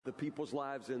the people's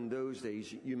lives in those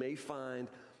days, you may find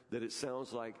that it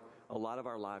sounds like a lot of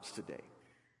our lives today.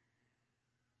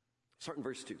 Start in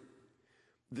verse 2.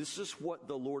 This is what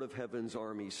the Lord of Heaven's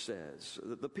army says.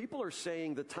 The people are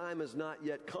saying the time has not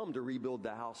yet come to rebuild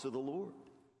the house of the Lord.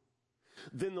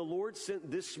 Then the Lord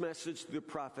sent this message to the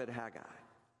prophet Haggai.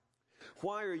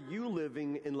 Why are you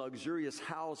living in luxurious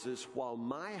houses while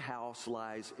my house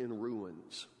lies in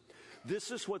ruins?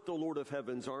 This is what the Lord of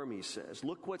Heaven's army says.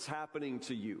 Look what's happening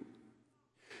to you.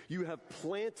 You have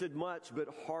planted much but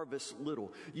harvest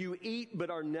little. You eat but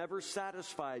are never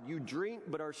satisfied. You drink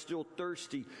but are still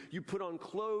thirsty. You put on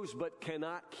clothes but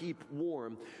cannot keep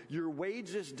warm. Your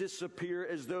wages disappear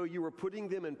as though you were putting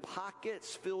them in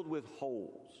pockets filled with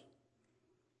holes.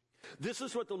 This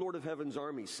is what the Lord of Heaven's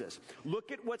army says.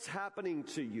 Look at what's happening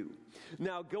to you.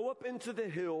 Now go up into the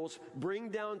hills, bring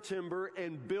down timber,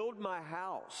 and build my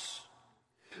house.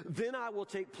 Then I will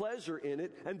take pleasure in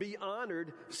it and be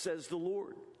honored, says the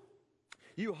Lord.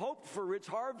 You hoped for rich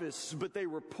harvests, but they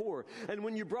were poor. And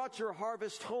when you brought your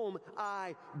harvest home,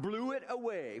 I blew it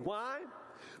away. Why?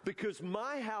 Because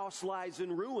my house lies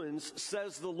in ruins,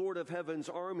 says the Lord of Heaven's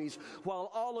armies,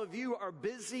 while all of you are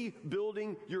busy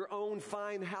building your own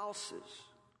fine houses.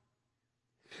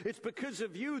 It's because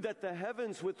of you that the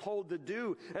heavens withhold the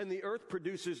dew and the earth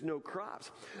produces no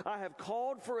crops. I have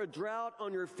called for a drought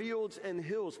on your fields and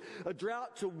hills, a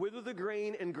drought to wither the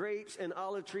grain and grapes and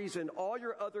olive trees and all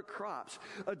your other crops,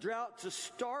 a drought to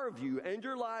starve you and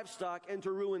your livestock and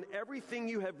to ruin everything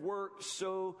you have worked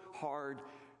so hard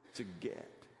to get.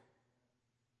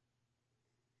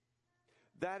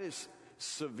 That is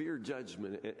severe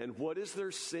judgment. And what is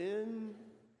their sin?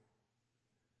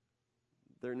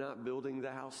 They're not building the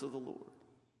house of the Lord.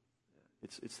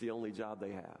 It's the only job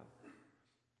they have.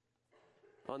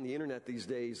 On the internet these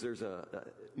days, there's a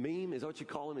meme. Is that what you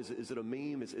call them? Is it a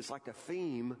meme? It's like a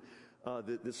theme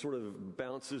that sort of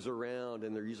bounces around,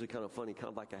 and they're usually kind of funny, kind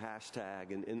of like a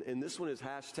hashtag. And this one is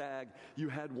hashtag, you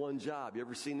had one job. You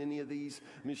ever seen any of these?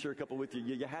 Let me share a couple with you.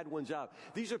 You had one job.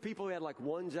 These are people who had like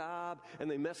one job, and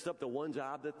they messed up the one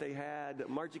job that they had.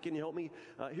 Margie, can you help me?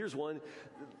 Here's one.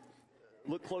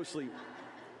 Look closely.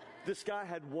 This guy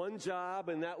had one job,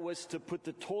 and that was to put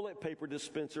the toilet paper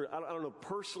dispenser. I don't know,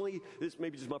 personally, this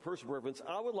may be just my personal preference.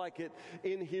 I would like it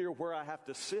in here where I have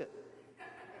to sit.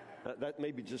 That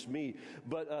may be just me.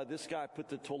 But this guy put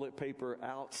the toilet paper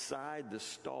outside the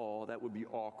stall. That would be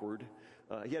awkward.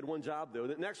 He had one job, though.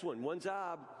 The next one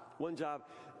job.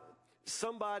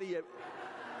 Somebody at...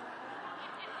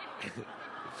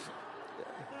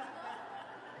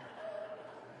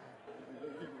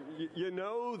 You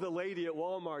know, the lady at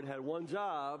Walmart had one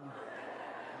job,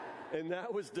 and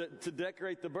that was to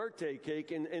decorate the birthday cake.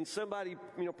 And somebody,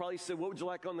 probably said, what would you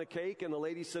like on the cake? And the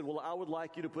lady said, well, I would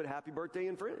like you to put happy birthday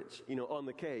in French, on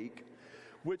the cake,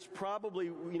 which probably,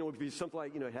 would be something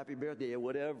like, happy birthday or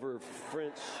whatever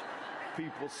French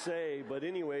people say. But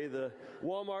anyway, the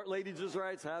Walmart lady just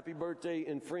writes happy birthday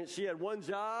in French. She had one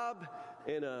job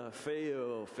and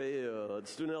fail.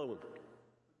 Let's do another one.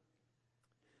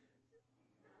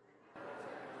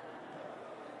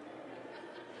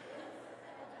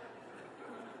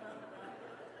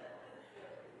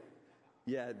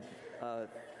 Yeah,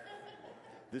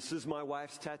 this is my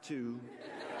wife's tattoo.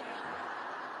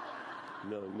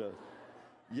 No.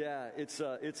 Yeah, it's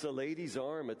a lady's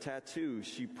arm, a tattoo.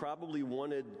 She probably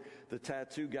wanted the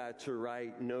tattoo guy to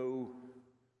write no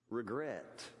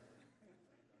regret.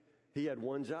 He had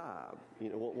one job,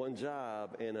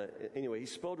 and anyway, he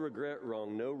spelled regret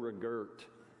wrong, no regret.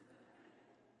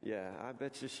 Yeah, I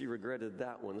bet you she regretted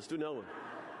that one. Let's do another one.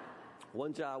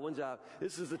 One job.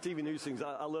 This is the TV news things.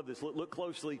 I love this. Look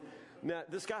closely. Now,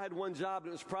 this guy had one job, and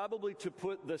it was probably to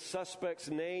put the suspect's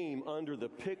name under the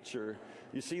picture.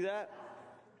 You see that?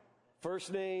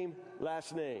 First name,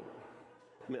 last name.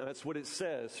 That's what it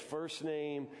says. First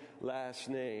name, last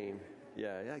name.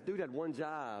 Yeah, dude had one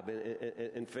job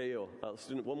and failed. Let's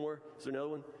do one more. Is there another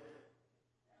one?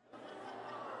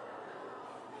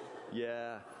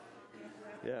 Yeah.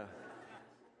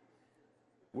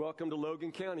 Welcome to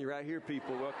Logan County right here,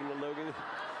 people. Welcome to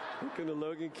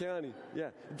Logan County. Yeah.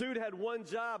 Dude had one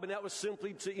job, and that was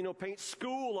simply to, paint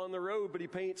school on the road, but he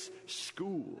paints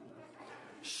school.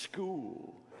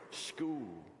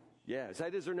 Yeah. Is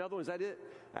there another one? Is that it?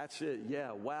 That's it.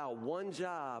 Yeah. Wow. One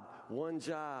job,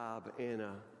 and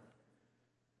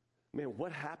man,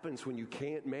 what happens when you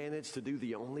can't manage to do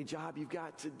the only job you've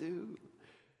got to do?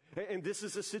 And this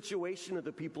is a situation of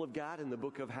the people of God in the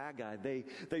book of Haggai.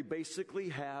 They basically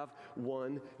have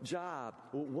one job.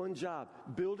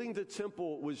 Building the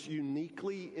temple was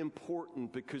uniquely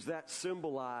important because that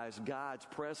symbolized God's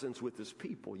presence with his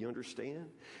people. You understand?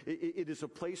 It is a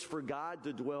place for God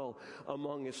to dwell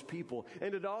among his people.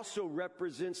 And it also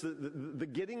represents the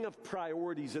getting of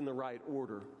priorities in the right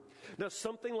order. Now,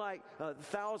 something like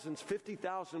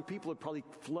 50,000 people have probably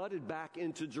flooded back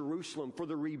into Jerusalem for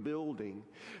the rebuilding.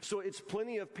 So it's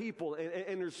plenty of people,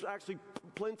 and there's actually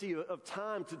plenty of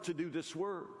time to do this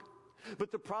work.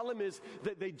 But the problem is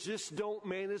that they just don't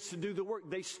manage to do the work.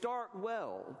 They start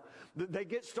well. They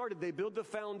get started. They build the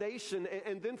foundation,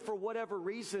 and then for whatever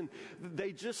reason,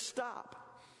 they just stop.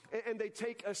 And they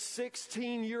take a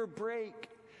 16-year break.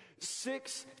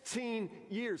 16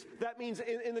 years. That means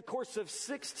in the course of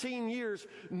 16 years,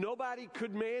 nobody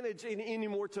could manage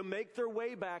anymore to make their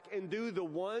way back and do the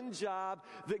one job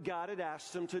that God had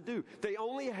asked them to do. They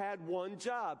only had one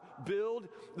job: build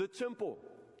the temple.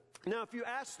 Now, if you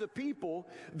ask the people,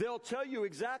 they'll tell you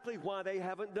exactly why they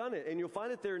haven't done it. And you'll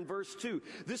find it there in verse 2.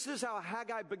 This is how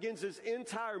Haggai begins his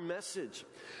entire message.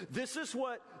 This is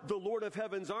what the Lord of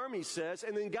Heaven's army says.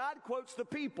 And then God quotes the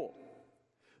people.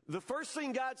 The first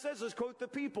thing God says is quote the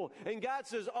people. And God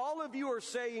says, all of you are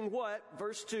saying what?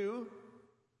 Verse 2.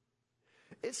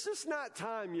 It's just not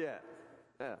time yet.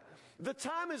 The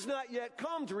time has not yet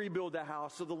come to rebuild the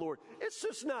house of the Lord. It's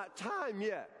just not time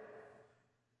yet.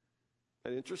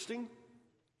 Isn't that interesting?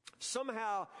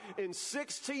 Somehow in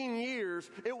 16 years,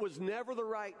 it was never the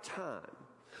right time.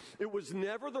 It was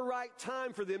never the right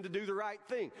time for them to do the right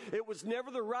thing. It was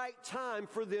never the right time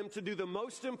for them to do the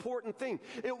most important thing.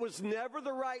 It was never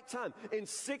the right time. In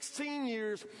 16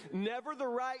 years, never the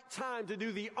right time to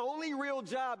do the only real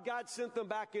job God sent them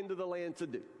back into the land to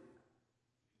do.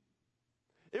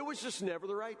 It was just never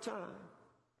the right time.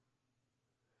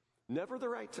 Never the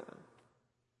right time.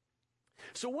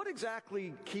 So what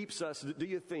exactly keeps us, do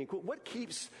you think, what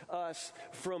keeps us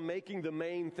from making the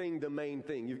main thing the main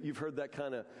thing? You've heard that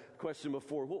kind of question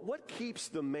before. What keeps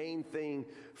the main thing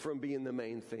from being the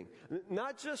main thing?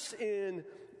 Not just in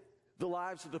the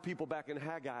lives of the people back in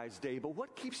Haggai's day, but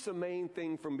what keeps the main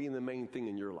thing from being the main thing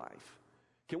in your life?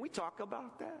 Can we talk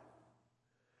about that?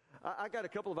 I got a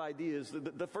couple of ideas.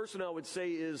 The first one I would say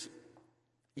is,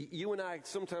 you and I,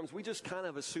 sometimes we just kind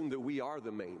of assume that we are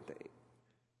the main thing.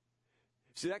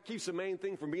 See, that keeps the main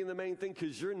thing from being the main thing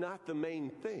because you're not the main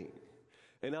thing.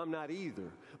 And I'm not either.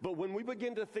 But when we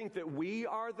begin to think that we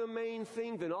are the main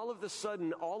thing, then all of a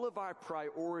sudden, all of our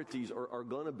priorities are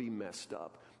going to be messed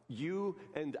up. You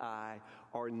and I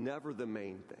are never the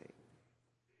main thing.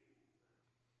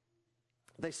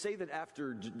 They say that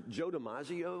after Joe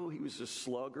DiMaggio, he was a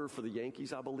slugger for the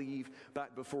Yankees, I believe,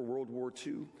 back before World War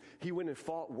II. He went and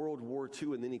fought World War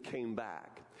II, and then he came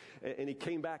back. And he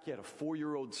came back, he had a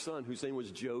 4-year-old son whose name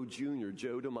was Joe Jr.,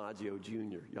 Joe DiMaggio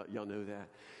Jr. Y'all know that.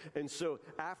 And so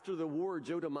after the war,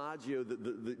 Joe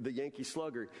DiMaggio, the Yankee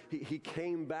slugger, he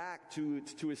came back to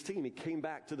his team. He came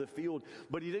back to the field,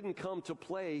 but he didn't come to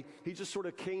play. He just sort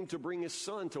of came to bring his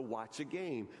son to watch a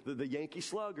game. The Yankee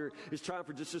slugger is trying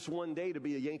for just this one day to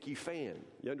be a Yankee fan.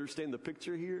 You understand the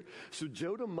picture here? So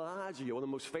Joe DiMaggio, one of the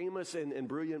most famous and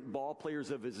brilliant ball players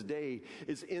of his day,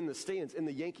 is in the stands, in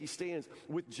the Yankee stands,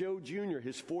 with Joe Jr.,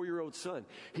 his 4-year-old son.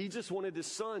 He just wanted his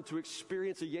son to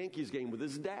experience a Yankees game with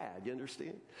his dad. You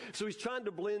understand? So he's trying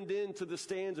to blend into the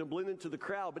stands and blend into the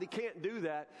crowd, but he can't do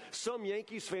that. Some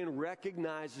Yankees fan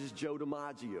recognizes Joe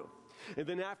DiMaggio. And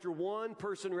then after one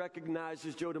person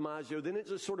recognizes Joe DiMaggio, then it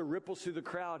just sort of ripples through the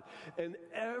crowd, and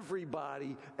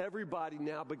everybody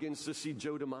now begins to see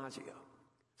Joe DiMaggio.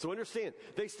 So understand,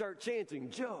 they start chanting,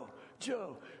 Joe,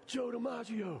 Joe, Joe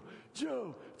DiMaggio,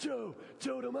 Joe, Joe,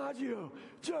 Joe DiMaggio,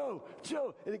 Joe,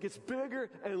 Joe. And it gets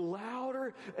bigger and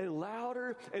louder and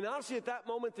louder. And honestly, at that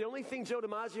moment, the only thing Joe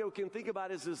DiMaggio can think about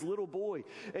is his little boy.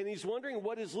 And he's wondering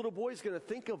what his little boy is going to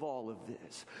think of all of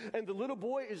this. And the little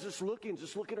boy is just looking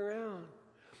around.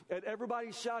 And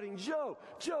everybody's shouting, Joe,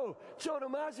 Joe, Joe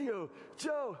DiMaggio,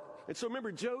 Joe. And so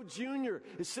remember, Joe Jr.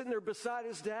 is sitting there beside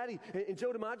his daddy. And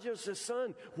Joe DiMaggio says,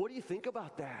 son, what do you think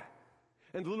about that?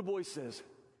 And the little boy says,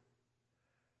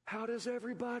 how does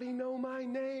everybody know my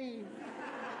name?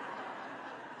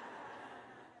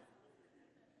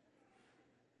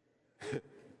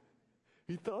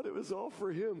 He thought it was all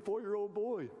for him, 4-year-old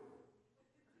boy.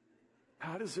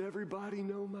 How does everybody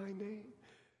know my name?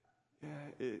 Yeah,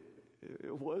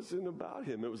 it wasn't about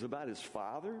him. It was about his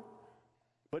father.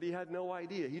 But he had no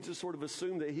idea. He just sort of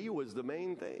assumed that he was the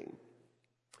main thing.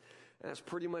 And that's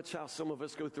pretty much how some of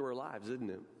us go through our lives, isn't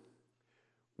it?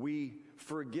 We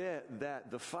forget that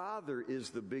the Father is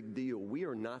the big deal. We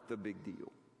are not the big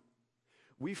deal.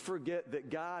 we forget that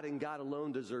God and God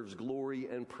alone deserves glory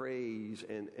and praise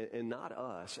and not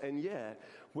us. And yet,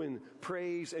 when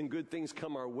praise and good things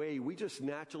come our way, we just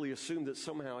naturally assume that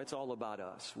somehow it's all about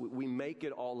us. We make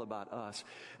it all about us.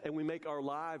 And we make our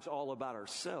lives all about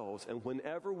ourselves. And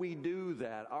whenever we do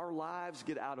that, our lives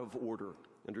get out of order.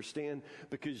 Understand?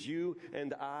 Because you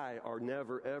and I are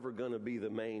never, ever going to be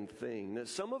the main thing. Now,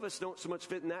 some of us don't so much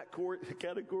fit in that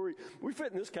category. We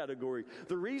fit in this category.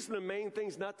 The reason the main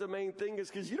thing's not the main thing is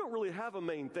because you don't really have a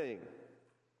main thing.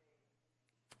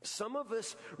 Some of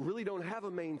us really don't have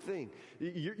a main thing.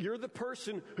 You're the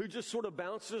person who just sort of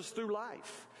bounces through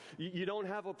life. You don't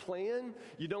have a plan.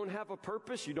 You don't have a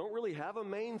purpose. You don't really have a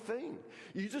main thing.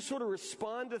 You just sort of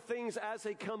respond to things as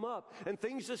they come up. And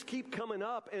things just keep coming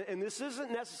up. And this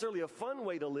isn't necessarily a fun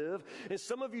way to live. And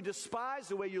some of you despise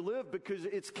the way you live because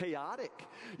it's chaotic.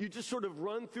 You just sort of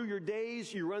run through your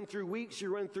days. You run through weeks.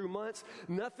 You run through months.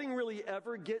 Nothing really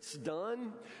ever gets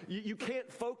done. You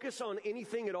can't focus on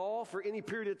anything at all for any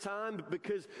period of time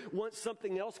because once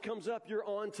something else comes up, you're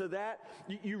on to that.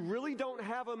 You really don't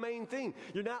have a main thing.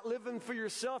 You're not living for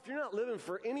yourself. You're not living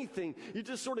for anything. You're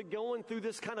just sort of going through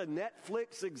this kind of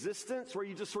Netflix existence where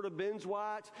you just sort of binge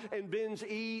watch and binge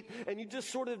eat, and you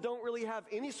just sort of don't really have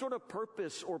any sort of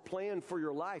purpose or plan for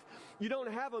your life. You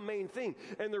don't have a main thing.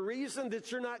 And the reason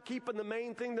that you're not keeping the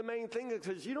main thing is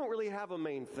because you don't really have a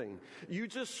main thing. You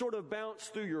just sort of bounce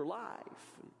through your life.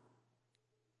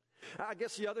 I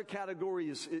guess the other category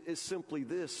is simply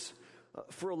this.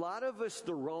 For a lot of us,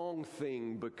 the wrong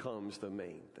thing becomes the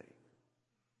main thing.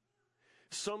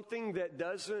 Something that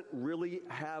doesn't really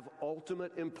have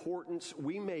ultimate importance,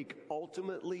 we make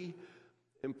ultimately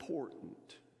important,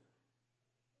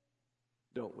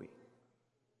 don't we?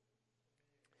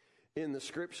 In the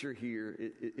scripture here,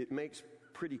 it makes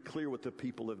pretty clear what the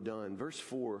people have done. Verse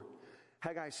 4,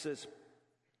 Haggai says,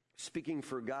 speaking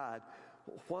for God,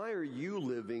 why are you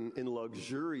living in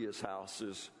luxurious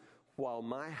houses while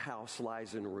my house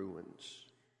lies in ruins?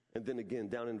 And then again,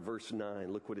 down in verse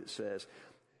 9, look what it says.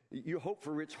 You hoped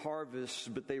for rich harvests,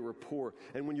 but they were poor.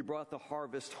 And when you brought the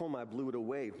harvest home, I blew it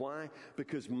away. Why?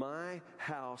 Because my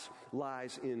house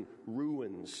lies in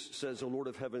ruins, says the Lord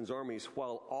of heaven's armies,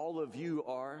 while all of you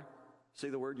are, say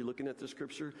the word, you looking at the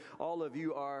scripture? All of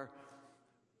you are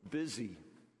busy.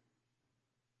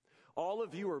 All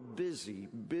of you are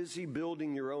busy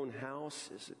building your own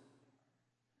houses.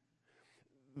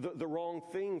 The wrong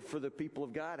thing for the people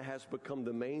of God has become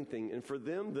the main thing. And for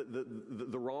them,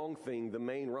 the wrong thing, the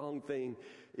main wrong thing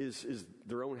is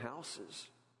their own houses.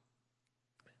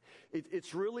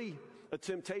 It's really a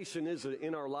temptation, isn't it,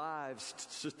 in our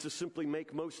lives to simply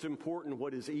make most important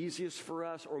what is easiest for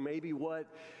us, or maybe what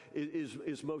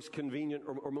is most convenient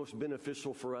or most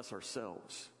beneficial for us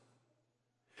ourselves.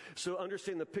 So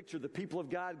understand the picture. The people of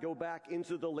God go back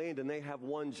into the land and they have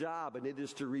one job, and it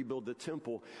is to rebuild the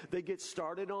temple. They get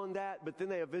started on that, but then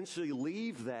they eventually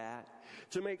leave that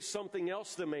to make something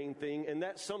else the main thing, and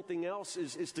that something else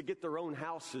is to get their own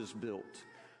houses built.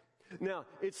 Now,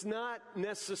 it's not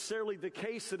necessarily the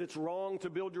case that it's wrong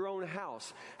to build your own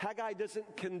house. Haggai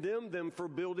doesn't condemn them for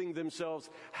building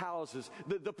themselves houses.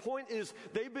 The point is,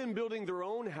 they've been building their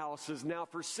own houses now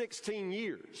for 16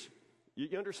 years.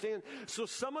 You understand? So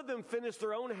some of them finished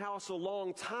their own house a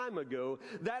long time ago.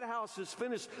 That house is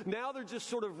finished. Now they're just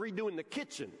sort of redoing the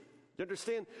kitchen. You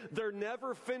understand? They're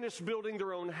never finished building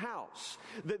their own house.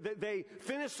 They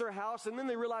finished their house, and then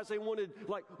they realized they wanted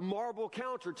like marble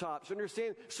countertops. You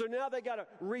understand? So now they got to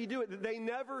redo it. They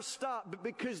never stop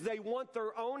because they want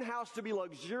their own house to be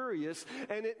luxurious,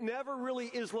 and it never really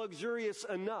is luxurious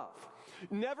enough.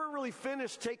 Never really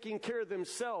finished taking care of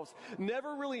themselves.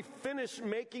 Never really finished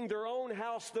making their own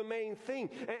house the main thing.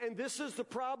 And this is the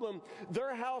problem.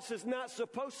 Their house is not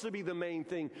supposed to be the main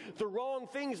thing. The wrong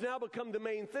things now become the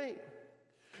main thing.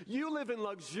 You live in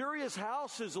luxurious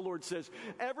houses, the Lord says.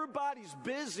 Everybody's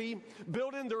busy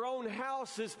building their own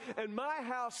houses, and my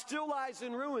house still lies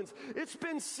in ruins. It's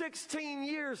been 16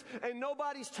 years, and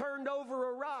nobody's turned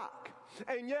over a rock.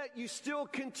 And yet you still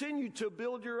continue to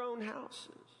build your own houses.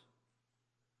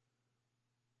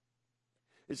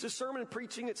 Is this sermon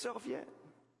preaching itself yet?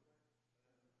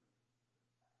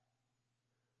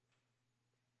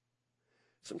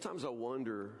 Sometimes I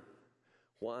wonder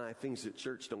why things at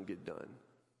church don't get done.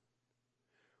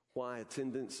 Why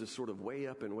attendance is sort of way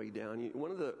up and way down.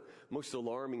 One of the most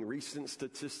alarming recent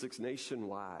statistics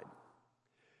nationwide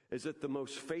is that the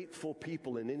most faithful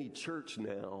people in any church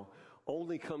now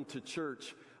only come to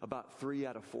church about 3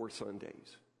 out of 4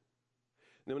 Sundays.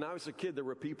 Now, when I was a kid, there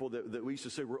were people that we used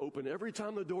to say were open every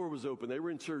time the door was open. They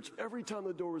were in church every time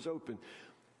the door was open.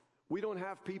 We don't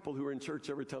have people who are in church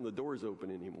every time the door is open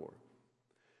anymore.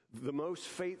 The most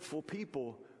faithful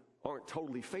people aren't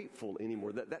totally faithful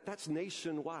anymore. That's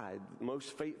nationwide. The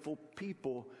most faithful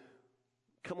people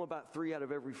come about 3 out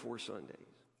of every 4 Sundays.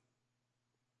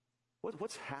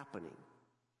 What's happening?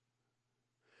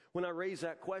 When I raise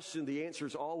that question, the answer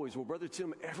is always, well, Brother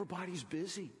Tim, everybody's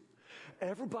busy.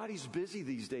 Everybody's busy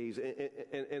these days.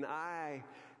 And I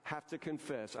have to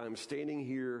confess, I'm standing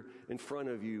here in front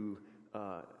of you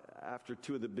after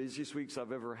 2 of the busiest weeks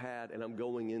I've ever had, and I'm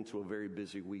going into a very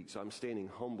busy week. So I'm standing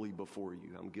humbly before you.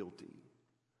 I'm guilty.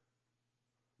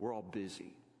 We're all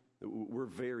busy. We're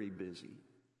very busy.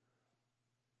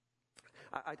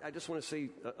 I just want to say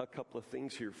a couple of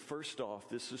things here. First off,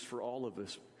 this is for all of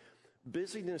us.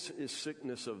 Busyness is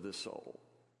sickness of the soul.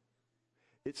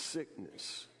 It's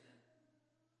sickness.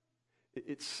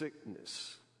 It's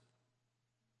sickness.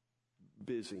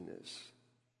 Busyness.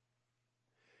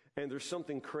 And there's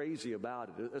something crazy about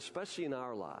it, especially in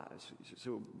our lives.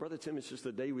 So, Brother Tim, it's just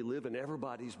the day we live and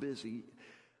everybody's busy.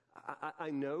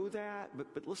 I know that,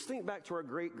 but let's think back to our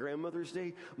great-grandmother's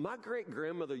day. My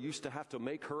great-grandmother used to have to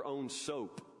make her own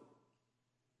soap.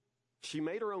 She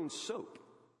made her own soap.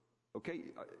 Okay,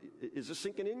 is this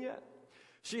sinking in yet?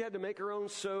 She had to make her own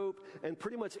soap, and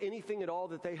pretty much anything at all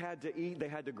that they had to eat, they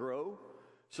had to grow.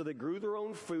 So they grew their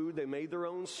own food, they made their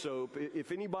own soap.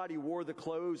 If anybody wore the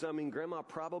clothes, I mean, Grandma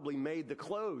probably made the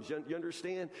clothes, you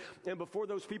understand? And before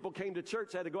those people came to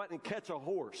church, they had to go out and catch a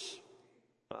horse.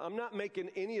 I'm not making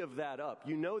any of that up.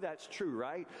 You know that's true,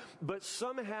 right? But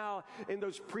somehow in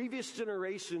those previous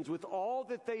generations, with all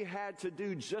that they had to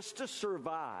do just to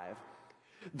survive,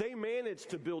 they managed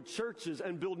to build churches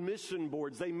and build mission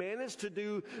boards. They managed to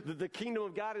do the kingdom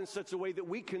of God in such a way that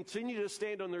we continue to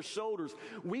stand on their shoulders.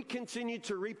 We continue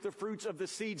to reap the fruits of the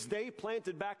seeds they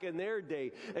planted back in their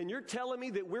day. And you're telling me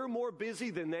that we're more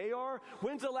busy than they are?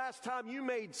 When's the last time you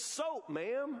made soap,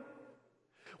 ma'am?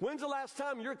 When's the last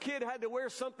time your kid had to wear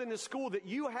something to school that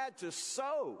you had to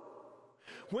sew?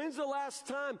 When's the last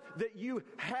time that you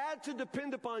had to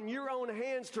depend upon your own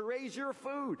hands to raise your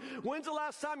food? When's the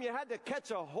last time you had to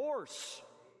catch a horse?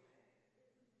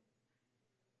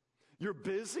 You're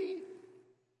busy?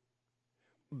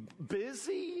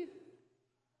 Busy?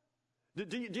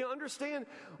 Do you understand?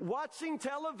 Watching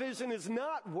television is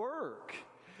not work.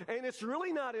 And it's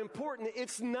really not important.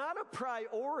 It's not a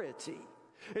priority.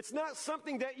 It's not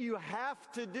something that you have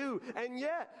to do. And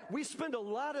yet, we spend a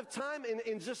lot of time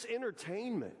in just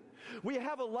entertainment. We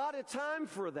have a lot of time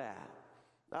for that.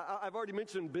 I've already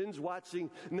mentioned binge watching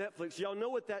Netflix. Y'all know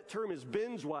what that term is,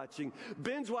 binge watching.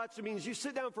 Binge watching means you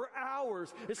sit down for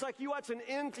hours. It's like you watch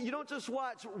you don't just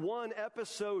watch one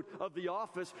episode of The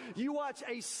Office. You watch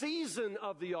a season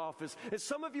of The Office. And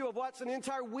some of you have watched an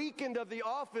entire weekend of The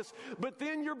Office, but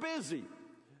then you're busy.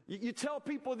 You tell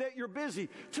people that you're busy,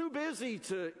 too busy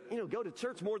to, go to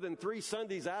church more than 3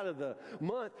 Sundays out of the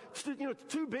month,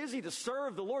 too busy to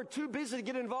serve the Lord, too busy to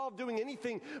get involved doing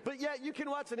anything, but yet you can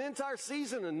watch an entire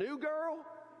season of New Girl.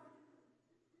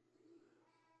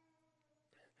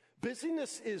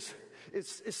 Busyness is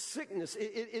sickness.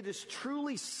 It is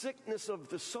truly sickness of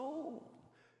the soul.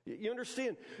 You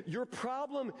understand? Your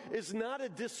problem is not a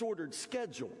disordered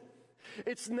schedule.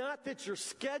 It's not that your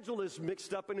schedule is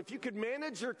mixed up, and if you could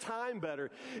manage your time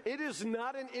better, it is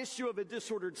not an issue of a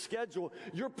disordered schedule.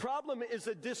 Your problem is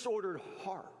a disordered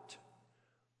heart.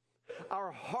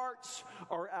 Our hearts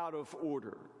are out of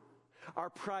order.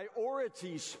 Our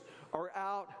priorities are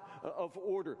out of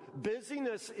order.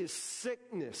 Busyness is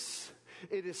sickness.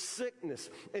 It is sickness,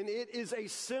 and it is a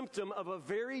symptom of a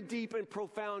very deep and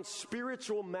profound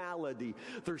spiritual malady.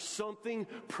 There's something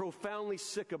profoundly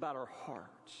sick about our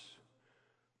hearts.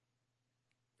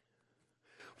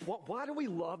 Why do we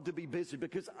love to be busy?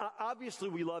 Because obviously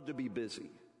we love to be busy.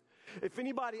 If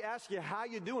anybody asks you how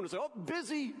you doing, it's like, oh,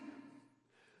 busy.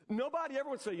 Nobody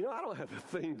ever would say, I don't have a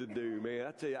thing to do, man.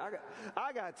 I tell you,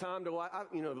 I got time to watch.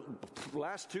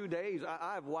 Last 2 days,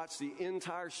 I've watched the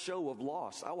entire show of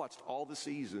Lost. I watched all the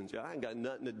seasons. I ain't got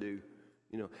nothing to do.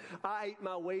 I ate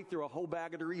my way through a whole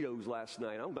bag of Doritos last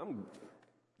night. I'm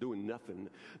doing nothing.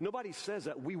 Nobody says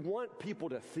that. We want people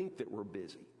to think that we're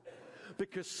busy.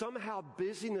 Because somehow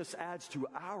busyness adds to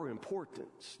our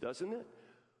importance, doesn't it?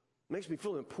 Makes me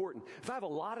feel important. If I have a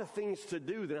lot of things to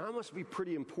do, then I must be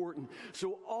pretty important.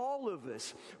 So all of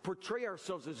us portray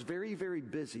ourselves as very, very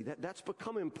busy. That's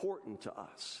become important to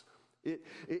us.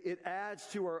 It adds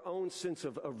to our own sense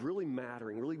of really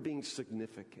mattering, really being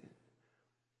significant.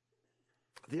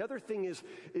 The other thing is,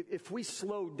 if we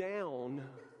slow down,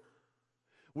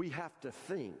 we have to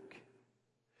think.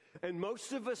 And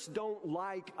most of us don't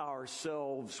like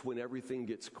ourselves when everything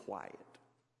gets quiet.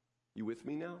 You with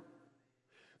me now?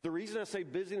 The reason I say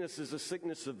busyness is a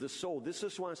sickness of the soul. This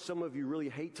is why some of you really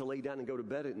hate to lay down and go to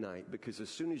bed at night, because as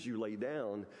soon as you lay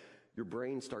down, your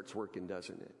brain starts working,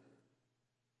 doesn't it?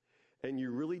 And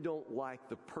you really don't like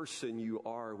the person you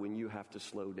are when you have to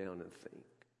slow down and think.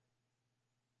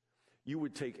 You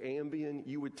would take Ambien,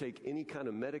 you would take any kind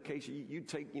of medication, you'd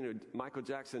take, Michael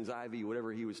Jackson's IV,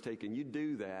 whatever he was taking, you'd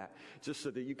do that just so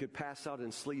that you could pass out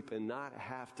and sleep and not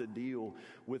have to deal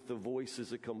with the voices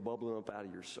that come bubbling up out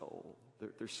of your soul.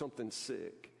 There's something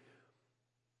sick.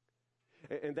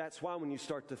 And that's why when you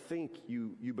start to think,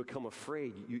 you become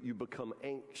afraid, you become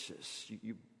anxious,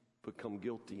 you become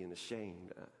guilty and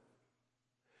ashamed.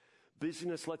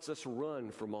 Busyness lets us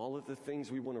run from all of the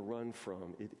things we want to run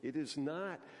from. It is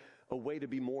not a way to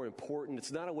be more important.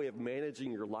 It's not a way of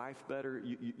managing your life better.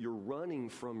 You're running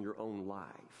from your own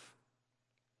life.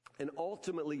 And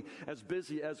ultimately, as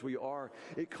busy as we are,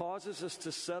 it causes us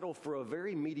to settle for a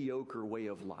very mediocre way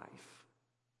of life.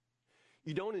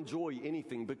 You don't enjoy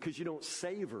anything because you don't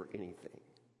savor anything.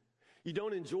 You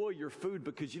don't enjoy your food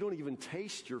because you don't even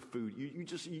taste your food. You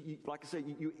just, like I said,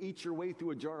 you eat your way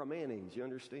through a jar of mayonnaise, you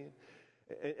understand?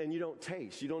 And you don't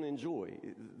taste, you don't enjoy.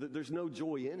 There's no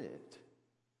joy in it.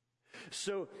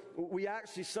 So we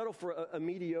actually settle for a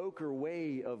mediocre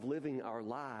way of living our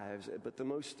lives, but the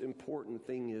most important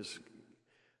thing is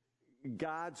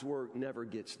God's work never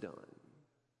gets done.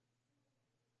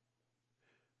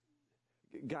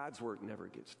 God's work never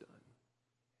gets done.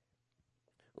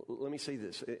 Let me say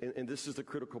this, and this is the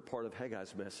critical part of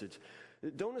Haggai's message.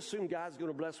 Don't assume God's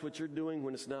going to bless what you're doing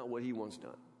when it's not what he wants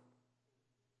done.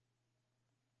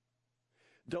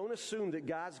 Don't assume that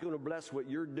God's going to bless what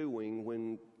you're doing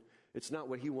when it's not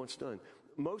what he wants done.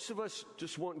 Most of us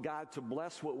just want God to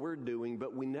bless what we're doing,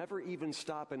 but we never even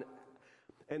stop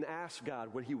and ask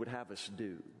God what he would have us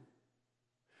do.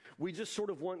 We just sort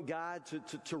of want God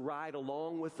to ride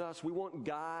along with us. We want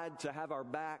God to have our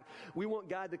back. We want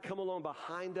God to come along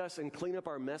behind us and clean up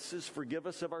our messes, forgive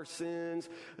us of our sins,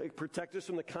 protect us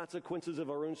from the consequences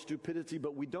of our own stupidity.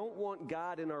 But we don't want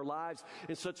God in our lives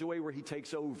in such a way where he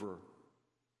takes over.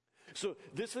 So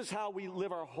this is how we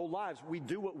live our whole lives. We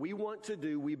do what we want to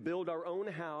do. We build our own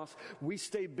house. We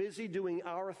stay busy doing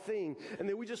our thing. And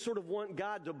then we just sort of want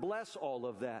God to bless all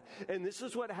of that. And this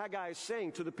is what Haggai is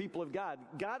saying to the people of God.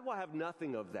 God will have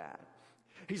nothing of that.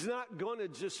 He's not going to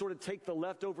just sort of take the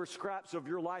leftover scraps of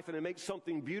your life and make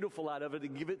something beautiful out of it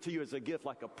and give it to you as a gift,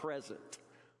 like a present.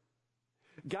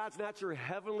 God's not your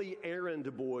heavenly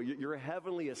errand boy, your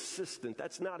heavenly assistant.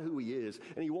 That's not who he is.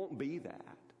 And he won't be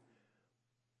that.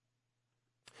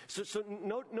 So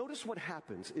notice what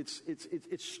happens.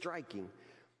 It's striking.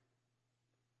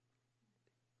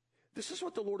 This is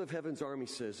what the Lord of Heaven's army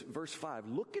says. Verse 5,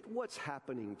 look at what's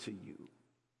happening to you.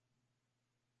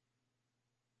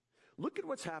 Look at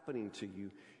what's happening to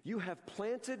you. You have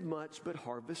planted much but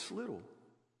harvest little.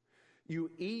 You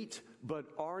eat but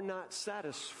are not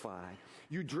satisfied.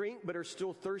 You drink but are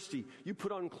still thirsty. You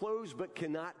put on clothes but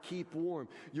cannot keep warm.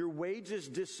 Your wages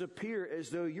disappear as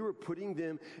though you were putting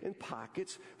them in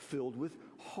pockets filled with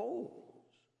holes.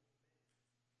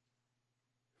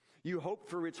 You hoped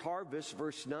for its harvest,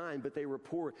 verse 9, but they were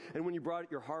poor. And when you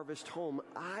brought your harvest home,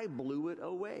 I blew it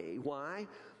away. Why?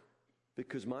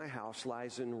 Because my house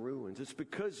lies in ruins. It's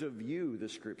because of you, the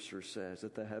scripture says,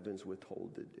 that the heavens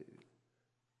withhold the dew.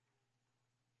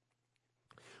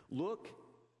 Look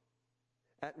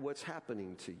at what's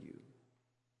happening to you.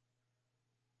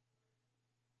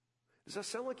 Does that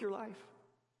sound like your life?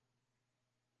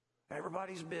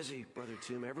 Everybody's busy, Brother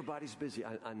Tim. Everybody's busy.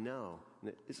 I know.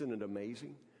 Isn't it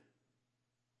amazing?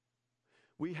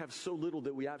 We have so little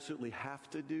that we absolutely have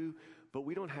to do, but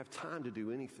we don't have time to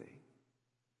do anything.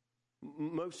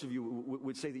 Most of you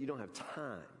would say that you don't have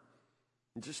time.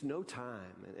 Just no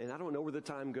time. And I don't know where the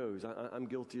time goes. I'm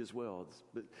guilty as well.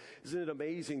 But isn't it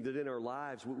amazing that in our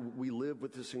lives we live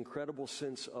with this incredible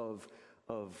sense of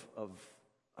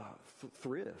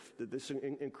thrift, this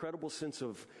incredible sense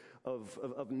of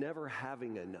never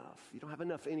having enough. You don't have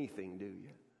enough anything, do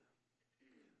you?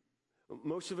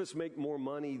 Most of us make more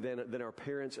money than our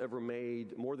parents ever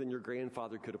made, more than your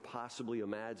grandfather could have possibly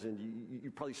imagined. You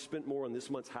probably spent more on this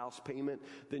month's house payment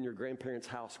than your grandparents'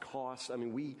 house costs. I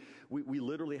mean, we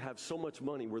literally have so much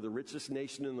money. We're the richest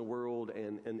nation in the world,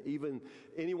 and even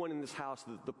anyone in this house,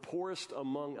 the poorest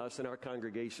among us in our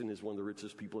congregation is one of the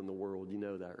richest people in the world. You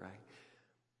know that, right?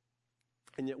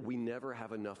 And yet we never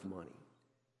have enough money.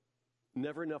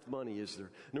 Never enough money, is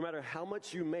there? No matter how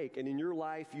much you make, and in your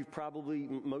life,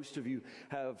 most of you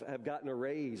have gotten a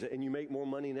raise, and you make more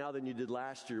money now than you did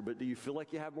last year, but do you feel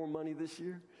like you have more money this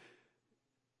year?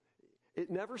 It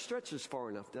never stretches far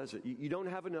enough, does it? You don't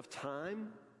have enough time.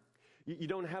 You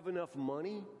don't have enough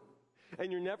money,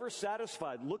 and you're never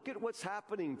satisfied. Look at what's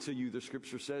happening to you, the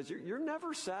scripture says. You're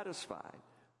never satisfied.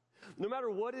 No matter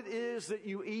what it is that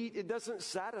you eat, it doesn't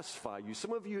satisfy you.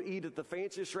 Some of you eat at the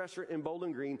fanciest restaurant in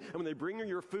Bowling Green, and when they bring you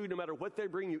your food, no matter what they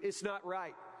bring you, it's not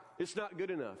right. It's not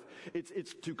good enough.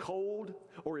 It's too cold,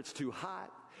 or it's too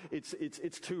hot.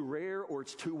 It's too rare, or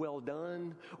it's too well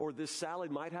done, or this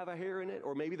salad might have a hair in it,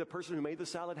 or maybe the person who made the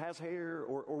salad has hair,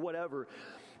 or whatever.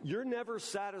 You're never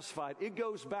satisfied. It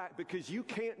goes back because you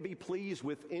can't be pleased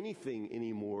with anything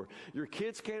anymore. Your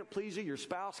kids can't please you. Your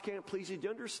spouse can't please you. Do you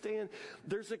understand?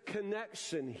 There's a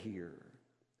connection here.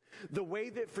 The way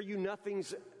that for you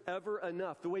nothing's ever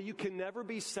enough. The way you can never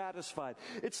be satisfied.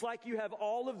 It's like you have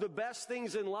all of the best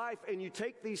things in life and you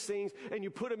take these things and you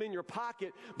put them in your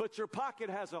pocket, but your pocket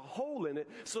has a hole in it,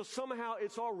 so somehow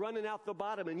it's all running out the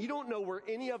bottom and you don't know where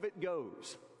any of it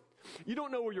goes. You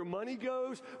don't know where your money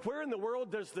goes. Where in the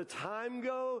world does the time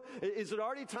go? Is it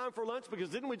already time for lunch? Because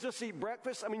didn't we just eat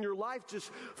breakfast? I mean, your life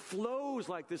just flows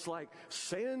like this, like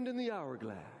sand in the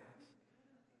hourglass.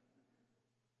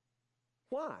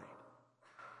 Why?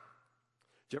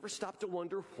 Do you ever stop to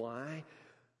wonder why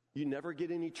you never get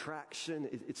any traction?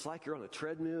 It's like you're on a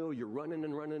treadmill, you're running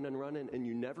and running and running, and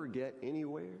you never get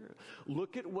anywhere.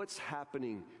 Look at what's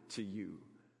happening to you,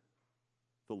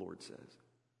 the Lord says.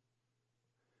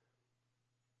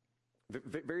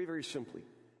 Very, very simply,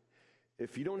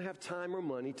 if you don't have time or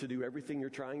money to do everything you're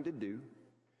trying to do,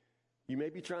 you may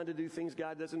be trying to do things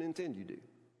God doesn't intend you to do.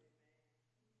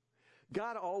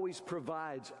 God always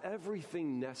provides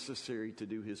everything necessary to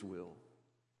do His will.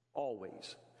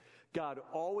 Always. God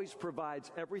always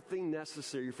provides everything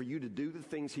necessary for you to do the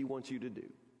things He wants you to do.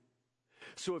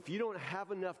 So if you don't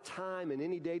have enough time in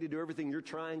any day to do everything you're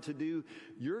trying to do,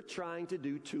 you're trying to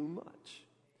do too much.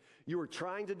 You are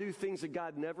trying to do things that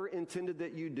God never intended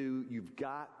that you do. You've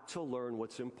got to learn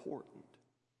what's important.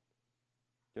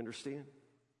 You understand?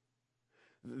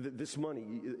 This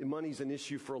money's an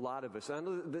issue for a lot of us. I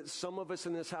know that some of us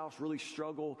in this house really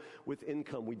struggle with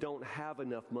income. We don't have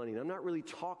enough money. And I'm not really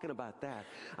talking about that.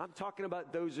 I'm talking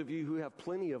about those of you who have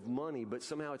plenty of money, but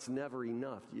somehow it's never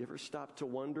enough. Do you ever stop to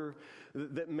wonder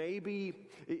that maybe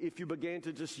if you began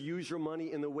to just use your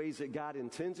money in the ways that God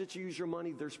intends that you use your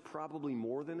money, there's probably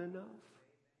more than enough?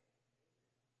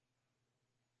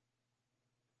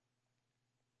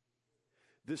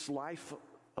 This life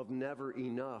of never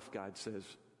enough, God says,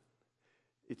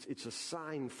 it's a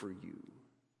sign for you.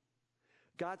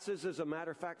 God says, as a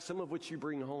matter of fact, some of what you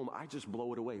bring home, I just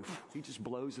blow it away. He just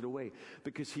blows it away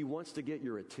because He wants to get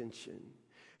your attention.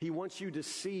 He wants you to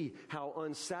see how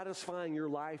unsatisfying your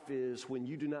life is when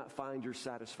you do not find your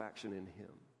satisfaction in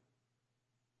Him.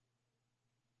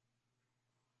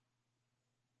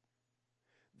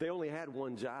 They only had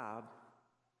one job.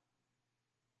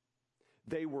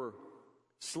 They were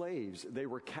slaves. They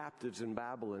were captives in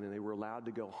Babylon, and they were allowed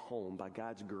to go home. By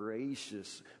God's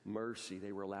gracious mercy,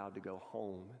 they were allowed to go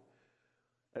home.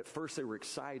 At first, they were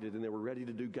excited, and they were ready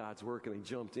to do God's work, and they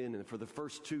jumped in. And for the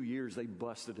first 2 years, they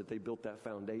busted it. They built that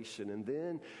foundation. And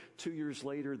then 2 years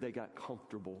later, they got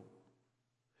comfortable.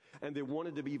 And they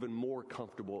wanted to be even more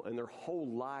comfortable. And their whole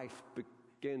life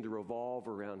began to revolve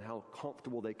around how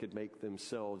comfortable they could make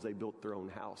themselves. They built their own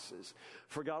houses.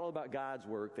 Forgot all about God's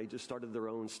work. They just started their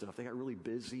own stuff. They got really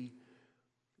busy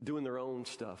doing their own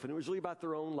stuff. And it was really about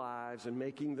their own lives and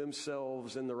making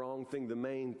themselves and the wrong thing the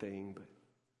main thing. But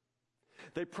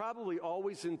they probably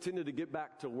always intended to get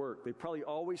back to work. They probably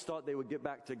always thought they would get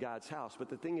back to God's house. But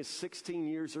the thing is, 16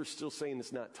 years, they're still saying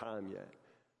it's not time yet.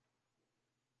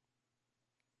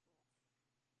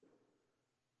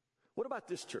 What about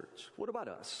this church? What about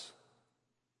us?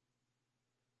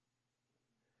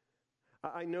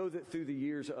 I know that through the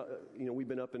years, we've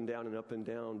been up and down,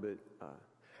 but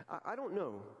I don't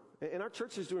know. And our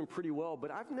church is doing pretty well,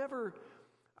 but I've never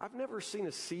seen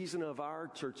a season of our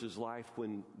church's life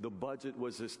when the budget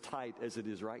was as tight as it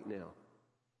is right now.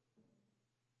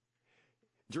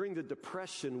 During the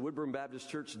Depression, Woodburn Baptist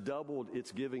Church doubled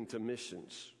its giving to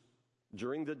missions.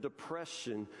 During the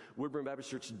Depression, Woodburn Baptist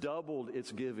Church doubled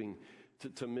its giving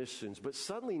to missions. But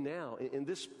suddenly now, in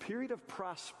this period of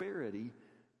prosperity,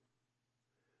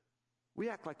 we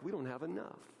act like we don't have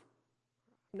enough.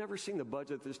 I've never seen the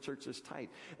budget of this church this tight.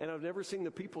 And I've never seen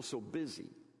the people so busy.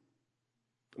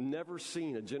 I've never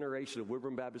seen a generation of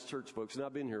Woodburn Baptist Church folks, and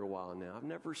I've been here a while now. I've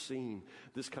never seen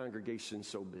this congregation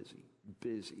so busy.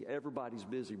 Busy. Everybody's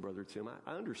busy, Brother Tim.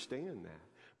 I understand that.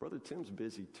 Brother Tim's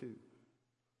busy too.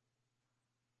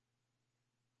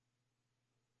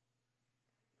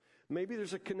 Maybe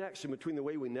there's a connection between the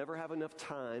way we never have enough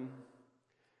time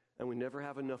and we never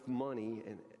have enough money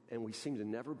and we seem to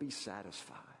never be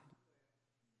satisfied.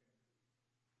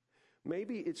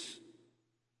 Maybe it's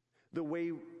the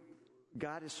way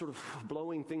God is sort of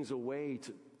blowing things away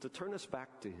to turn us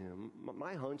back to Him.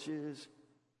 My hunch is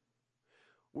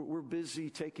we're busy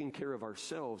taking care of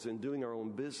ourselves and doing our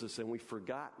own business, and we've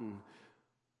forgotten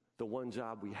the one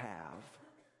job we have.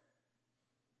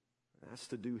 That's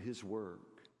to do His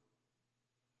work.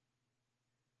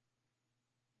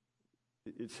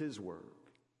 It's His work.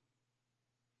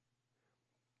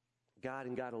 God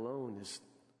and God alone is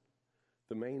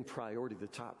the main priority, the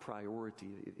top priority.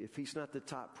 If He's not the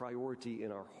top priority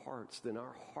in our hearts, then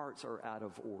our hearts are out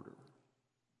of order.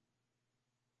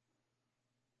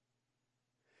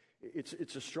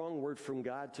 It's a strong word from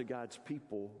God to God's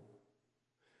people.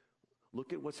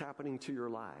 Look at what's happening to your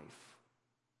life.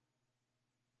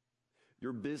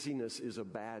 Your busyness is a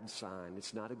bad sign.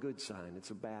 It's not a good sign.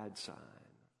 It's a bad sign.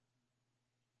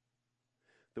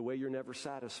 The way you're never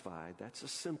satisfied, that's a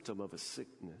symptom of a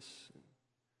sickness.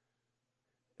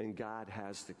 And God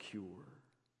has the cure.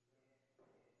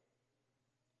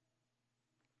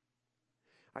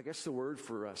 I guess the word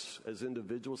for us as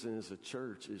individuals and as a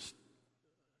church is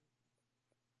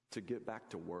to get back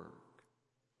to work.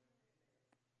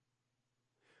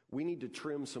 We need to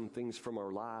trim some things from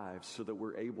our lives so that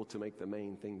we're able to make the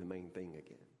main thing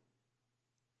again.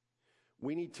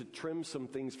 We need to trim some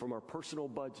things from our personal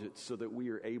budgets so that we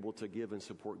are able to give and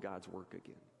support God's work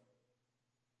again.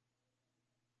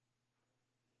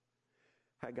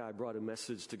 Haggai brought a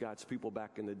message to God's people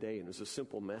back in the day, and it was a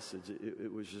simple message.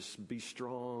 It was just be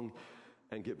strong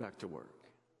and get back to work.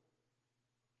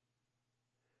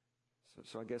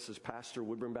 So I guess as pastor of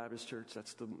Woodburn Baptist Church,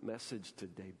 that's the message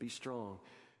today. Be strong.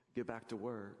 Get back to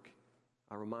work.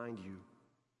 I remind you,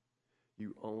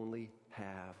 you only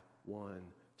have one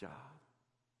job.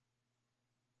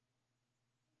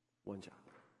 One job.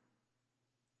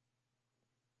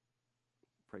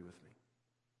 Pray with me.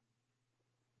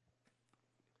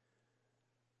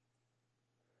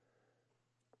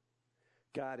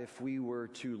 God, if we were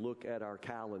to look at our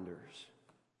calendars,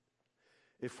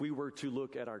 if we were to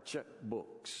look at our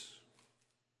checkbooks,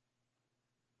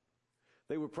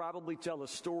 they would probably tell a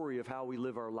story of how we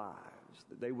live our lives.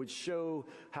 They would show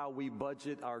how we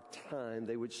budget our time.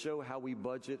 They would show how we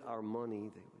budget our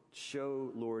money. They would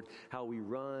show, Lord, how we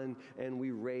run and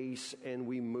we race and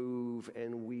we move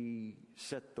and we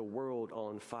set the world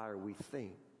on fire, we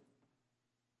think.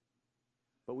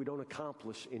 But we don't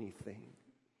accomplish anything.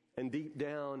 And deep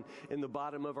down in the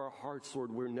bottom of our hearts, Lord,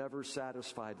 we're never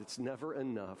satisfied. It's never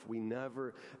enough. We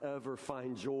never, ever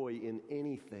find joy in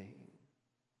anything.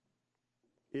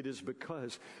 It is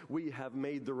because we have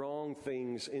made the wrong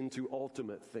things into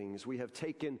ultimate things. We have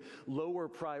taken lower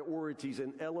priorities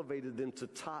and elevated them to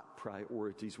top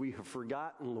priorities. We have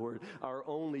forgotten, Lord, our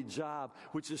only job,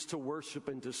 which is to worship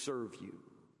and to serve you.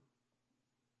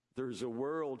 There's a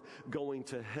world going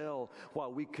to hell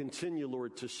while we continue,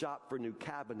 Lord, to shop for new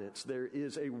cabinets. There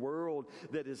is a world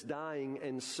that is dying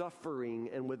and suffering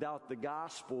and without the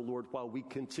gospel, Lord, while we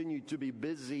continue to be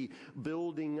busy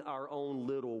building our own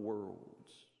little worlds.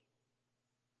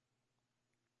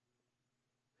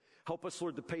 Help us,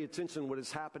 Lord, to pay attention to what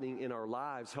is happening in our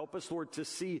lives. Help us, Lord, to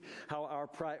see how our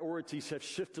priorities have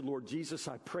shifted, Lord Jesus.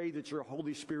 I pray that your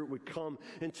Holy Spirit would come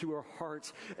into our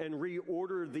hearts and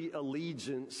reorder the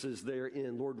allegiances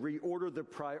therein. Lord, reorder the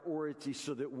priorities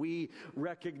so that we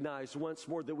recognize once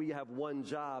more that we have one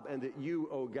job and that you,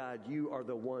 oh God, you are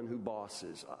the one who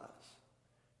bosses us.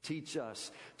 Teach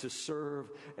us to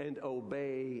serve and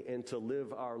obey and to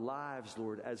live our lives,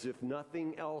 Lord, as if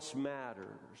nothing else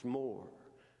matters more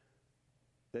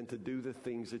than to do the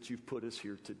things that you've put us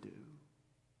here to do.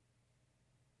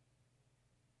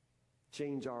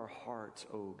 Change our hearts,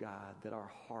 oh God, that our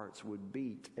hearts would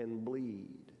beat and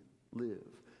bleed, live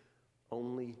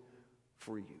only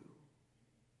for you.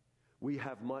 We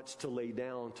have much to lay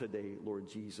down today, Lord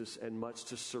Jesus, and much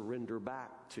to surrender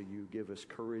back to you. Give us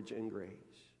courage and grace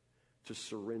to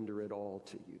surrender it all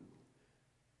to you.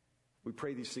 We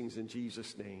pray these things in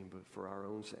Jesus' name, but for our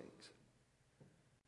own sakes.